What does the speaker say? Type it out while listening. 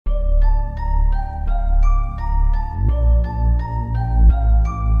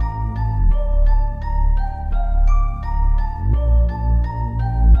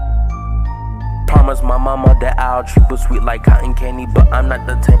mama that I'll treat was sweet like cotton candy, but I'm not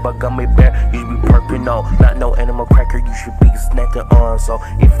the type of gummy bear you should be perking on. Not no animal cracker you should be snacking on. So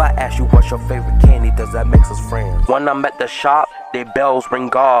if I ask you what's your favorite candy, does that make us friends? When I'm at the shop, their bells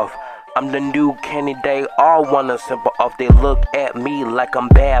ring off. I'm the new candy they all wanna simple off. They look at me like I'm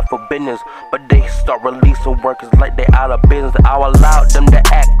bad for business, but they start releasing workers like they out of business. I'll allow them to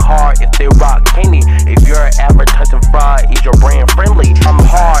act hard if they rock candy. If you're an advertising fraud, is your brand friendly? I'm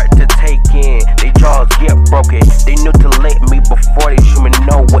hard to take in, they jaws get broken. They knew to let me before they should me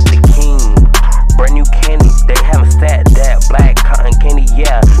know what the king. Brand new candy, they haven't sat that black cotton candy,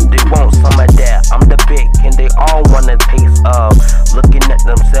 yeah. They want some of that. I'm the big and they all want a taste of. Looking at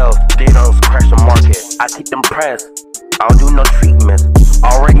themselves, they don't crash the market. I keep them pressed, I don't do no treatments.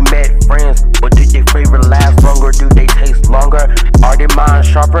 Already met friends, but did their favorite last longer? Do they taste longer? Are they mind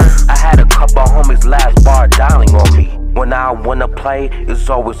sharper? I had a couple homies last bar dialing on me. When I wanna play, it's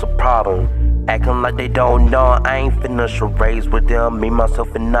always a problem. Acting like they don't know, I ain't finna charades with them. Me,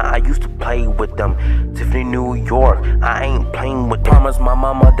 myself, and I used to play with them. Tiffany, New York, I ain't playing with them. Promise my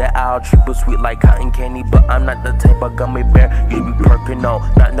mama that I'll treat was sweet like cotton candy, but I'm not the type of gummy bear you should be perking on.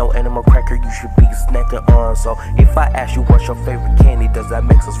 Not no animal cracker you should be snacking on. So if I ask you what's your favorite candy, does that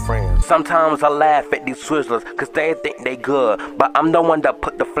make us friends? Sometimes I laugh at these Swizzlers, cause they think they good, but I'm the one that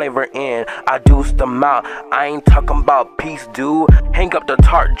put the flavor in. I deuce them out, I ain't talking about peace, dude. Hang up the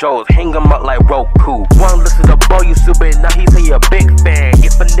tart joes, hang them up like Roku. One listen to Bo, you stupid, now he say you're a big fan.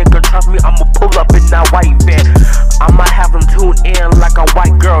 If a nigga trust me, I'ma pull up in that white van. I'ma have him tune in like a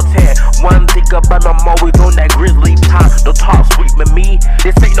white girl tan. One thing about I'm always on that grizzly time. Don't talk sweet with me,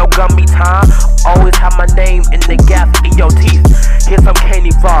 this ain't no gummy time. Always have my name in the gap in your teeth. Here's some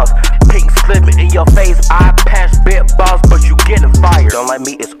candy floss, pink slipping in your face. I patch bit balls, but you getting fired. Don't like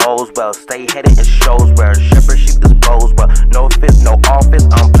me, it's O's well. Stay headed, it shows where shepherd sheep is bows well. No fist, no office,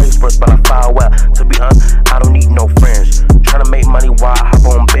 I'm placed first, but I file well. To be honest, I don't need no friends. Tryna make money while I hop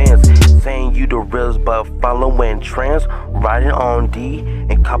on Benz. Saying you the reals, but following trends. Riding on D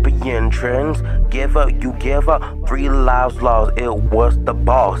and copying trends. Give up, you give up. 3 lives lost, it was the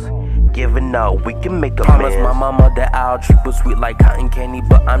boss. Giving up, we can make a promise my mama that I'll treat was sweet like cotton candy,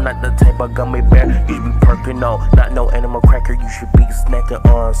 but I'm not the type of gummy bear you should be perking on. Not no animal cracker you should be snacking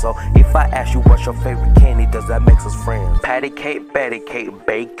on. So if I ask you what's your favorite candy, does that make us friends? Patty cake,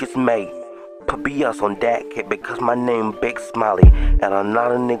 bake is made. Put BS on that cake because my name Big Smiley, and a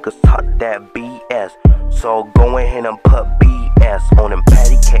lot of niggas talk that BS. So go ahead and put BS on them.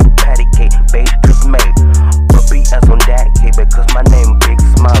 Patty cake, bake is made. Put BS on that cake because my name Big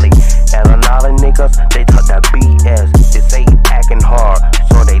Smiley, and a lot of niggas they talk that BS. This ain't acting hard.